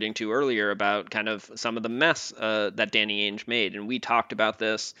was alluding to earlier about kind of some of the mess that Danny Ainge made, and we talked about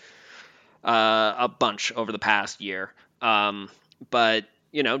this a bunch over the past year. But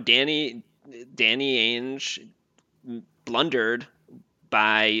you know, Danny Ainge blundered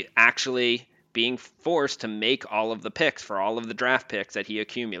by actually being forced to make all of the picks for all of the draft picks that he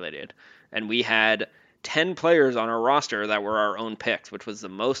accumulated, and we had 10 players on our roster that were our own picks, which was the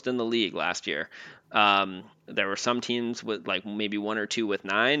most in the league last year. There were some teams with like maybe 1 or 2 with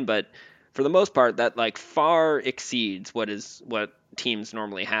 9, but for the most part, that like far exceeds what teams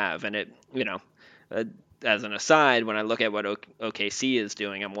normally have. And it, you know, as an aside, when I look at what OKC is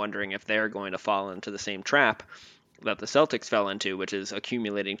doing, I'm wondering if they're going to fall into the same trap that the Celtics fell into, which is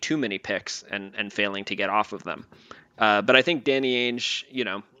accumulating too many picks and failing to get off of them. But I think Danny Ainge, you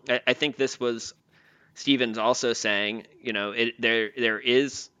know, I think this was Stevens also saying, you know, there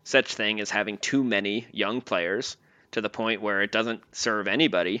is such thing as having too many young players to the point where it doesn't serve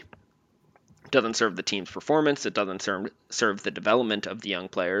anybody. It doesn't serve the team's performance. It doesn't serve the development of the young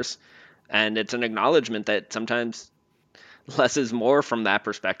players. And it's an acknowledgement that sometimes less is more from that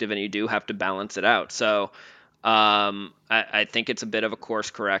perspective, and you do have to balance it out. So I think it's a bit of a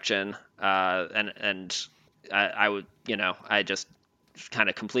course correction. And I would, you know, I just kind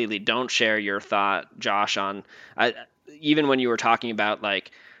of completely don't share your thought, Josh, on even when you were talking about like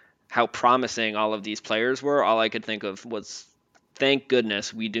how promising all of these players were, all I could think of was, thank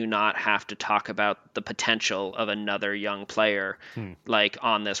goodness we do not have to talk about the potential of another young player like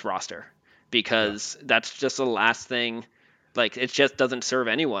on this roster, because that's just the last thing. Like, it just doesn't serve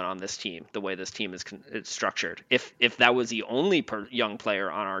anyone on this team the way this team is structured. If that was the only young player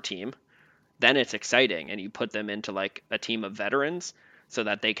on our team, then it's exciting, and you put them into like a team of veterans so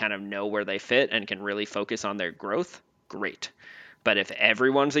that they kind of know where they fit and can really focus on their growth. Great. But if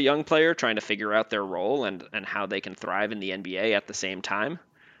everyone's a young player trying to figure out their role and how they can thrive in the NBA at the same time,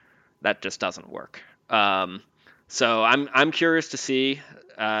 that just doesn't work. So I'm curious to see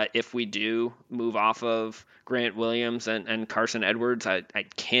if we do move off of Grant Williams and Carson Edwards. I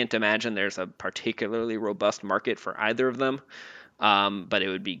can't imagine there's a particularly robust market for either of them, but it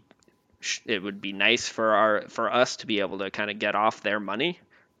would be nice for us to be able to kind of get off their money,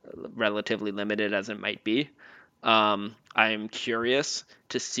 relatively limited as it might be. I'm curious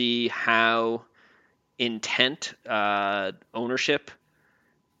to see how intent ownership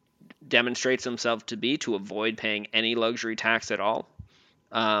demonstrates themselves to be to avoid paying any luxury tax at all.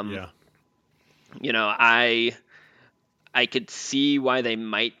 You know, I could see why they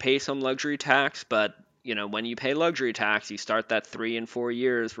might pay some luxury tax, but you know, when you pay luxury tax, you start that 3 and 4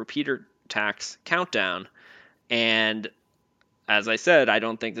 years repeater tax countdown. And as I said, I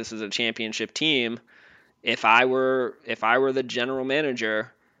don't think this is a championship team. If I were the general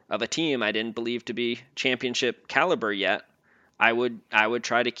manager of a team I didn't believe to be championship caliber yet, I would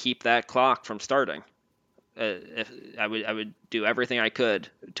try to keep that clock from starting. I would do everything I could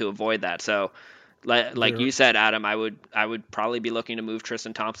to avoid that. So, like you said, Adam, I would probably be looking to move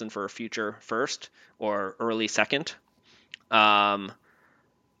Tristan Thompson for a future first or early second, and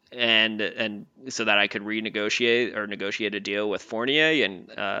so that I could renegotiate or negotiate a deal with Fournier, and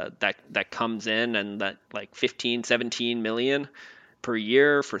that comes in and that like 15-17 million per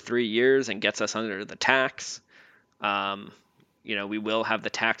year for 3 years and gets us under the tax. You know, we will have the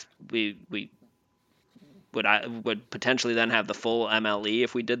tax. We would potentially then have the full MLE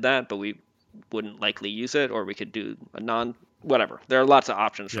if we did that, but we wouldn't likely use it, or we could do a whatever. There are lots of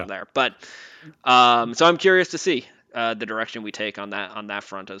options from there. But so I'm curious to see the direction we take on that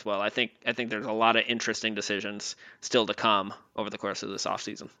front as well. I think there's a lot of interesting decisions still to come over the course of this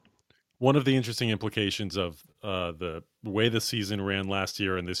offseason. One of the interesting implications of the way the season ran last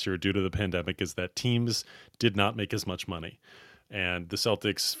year and this year due to the pandemic is that teams did not make as much money. And the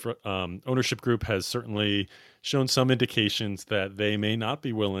Celtics ownership group has certainly shown some indications that they may not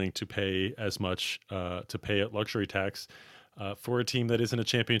be willing to pay as much to pay a luxury tax for a team that isn't a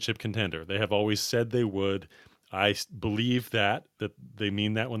championship contender. They have always said they would. I believe that they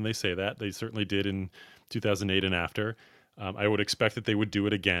mean that when they say that. They certainly did in 2008 and after. I would expect that they would do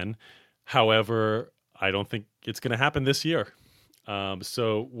it again. However, I don't think it's going to happen this year.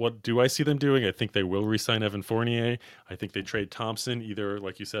 So what do I see them doing? I think they will re-sign Evan Fournier. I think they trade Thompson, either,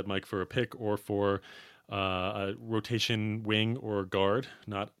 like you said, Mike, for a pick or for a rotation wing or guard.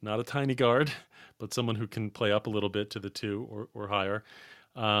 Not a tiny guard, but someone who can play up a little bit to the 2 or higher.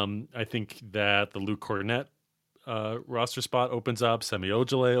 I think that the Luke Cornett roster spot opens up. Semi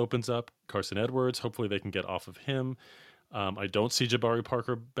Ojeleye opens up. Carson Edwards, hopefully they can get off of him. I don't see Jabari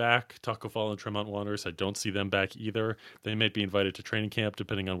Parker back. Taco Fall and Tremont Waters, I don't see them back either. They might be invited to training camp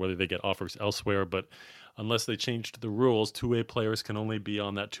depending on whether they get offers elsewhere, but unless they changed the rules, two-way players can only be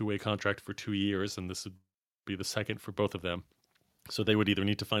on that two-way contract for 2 years, and this would be the second for both of them. So they would either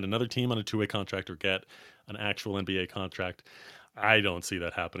need to find another team on a two-way contract or get an actual NBA contract. I don't see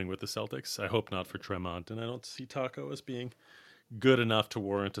that happening with the Celtics. I hope not for Tremont, and I don't see Taco as being good enough to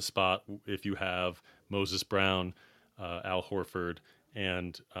warrant a spot if you have Moses Brown, Al Horford,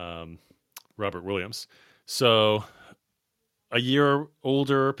 and Robert Williams. So a year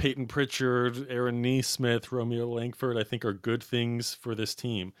older, Peyton Pritchard, Aaron Nesmith, Romeo Langford, I think are good things for this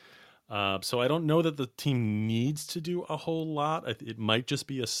team. So I don't know that the team needs to do a whole lot. It might just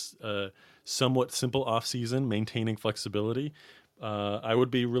be a somewhat simple offseason, maintaining flexibility. I would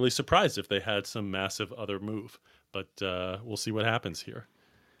be really surprised if they had some massive other move, but we'll see what happens here.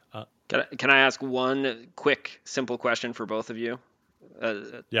 Can I ask one quick, simple question for both of you?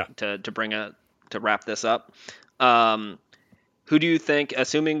 Yeah. To wrap this up, who do you think?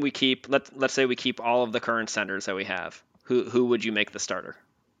 Assuming we keep, let's say we keep all of the current centers that we have, who would you make the starter?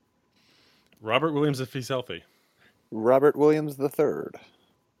 Robert Williams if he's healthy. Robert Williams III.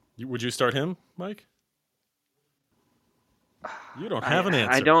 Would you start him, Mike? You don't have an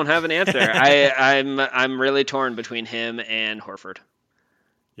answer. I don't have an answer. I'm really torn between him and Horford.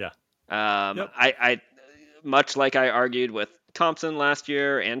 Yeah. Yep. I much like I argued with Thompson last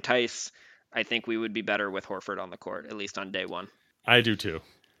year and Tice, I think we would be better with Horford on the court, at least on day one. I do too.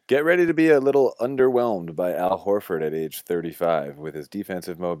 Get ready to be a little underwhelmed by Al Horford at age 35 with his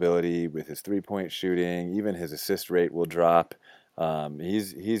defensive mobility, with his three-point shooting. Even his assist rate will drop.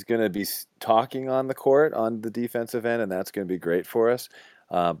 He's going to be talking on the court on the defensive end, and that's going to be great for us.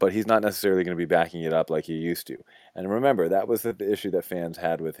 But he's not necessarily going to be backing it up like he used to. And remember, that was the issue that fans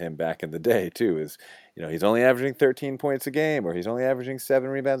had with him back in the day, too, is, he's only averaging 13 points a game, or he's only averaging 7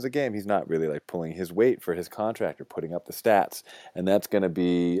 rebounds a game. He's not really like pulling his weight for his contract or putting up the stats. And that's going to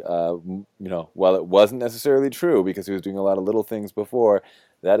be, while it wasn't necessarily true because he was doing a lot of little things before,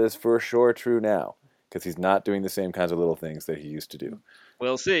 that is for sure true now because he's not doing the same kinds of little things that he used to do.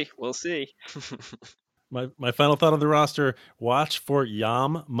 We'll see. My final thought on the roster, watch for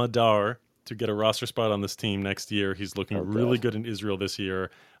Yam Madar to get a roster spot on this team next year. He's looking really good in Israel this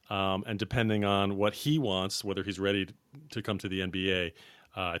year. And depending on what he wants, whether he's ready to come to the NBA,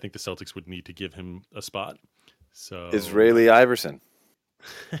 I think the Celtics would need to give him a spot. So Israeli Iverson.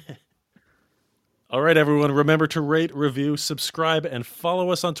 All right, everyone. Remember to rate, review, subscribe, and follow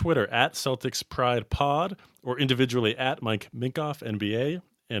us on Twitter at Celtics Pride Pod or individually at Mike Minkoff, NBA,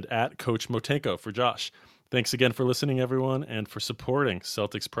 and at Coach Motenko for Josh. Thanks again for listening, everyone, and for supporting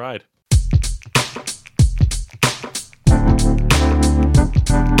Celtics Pride.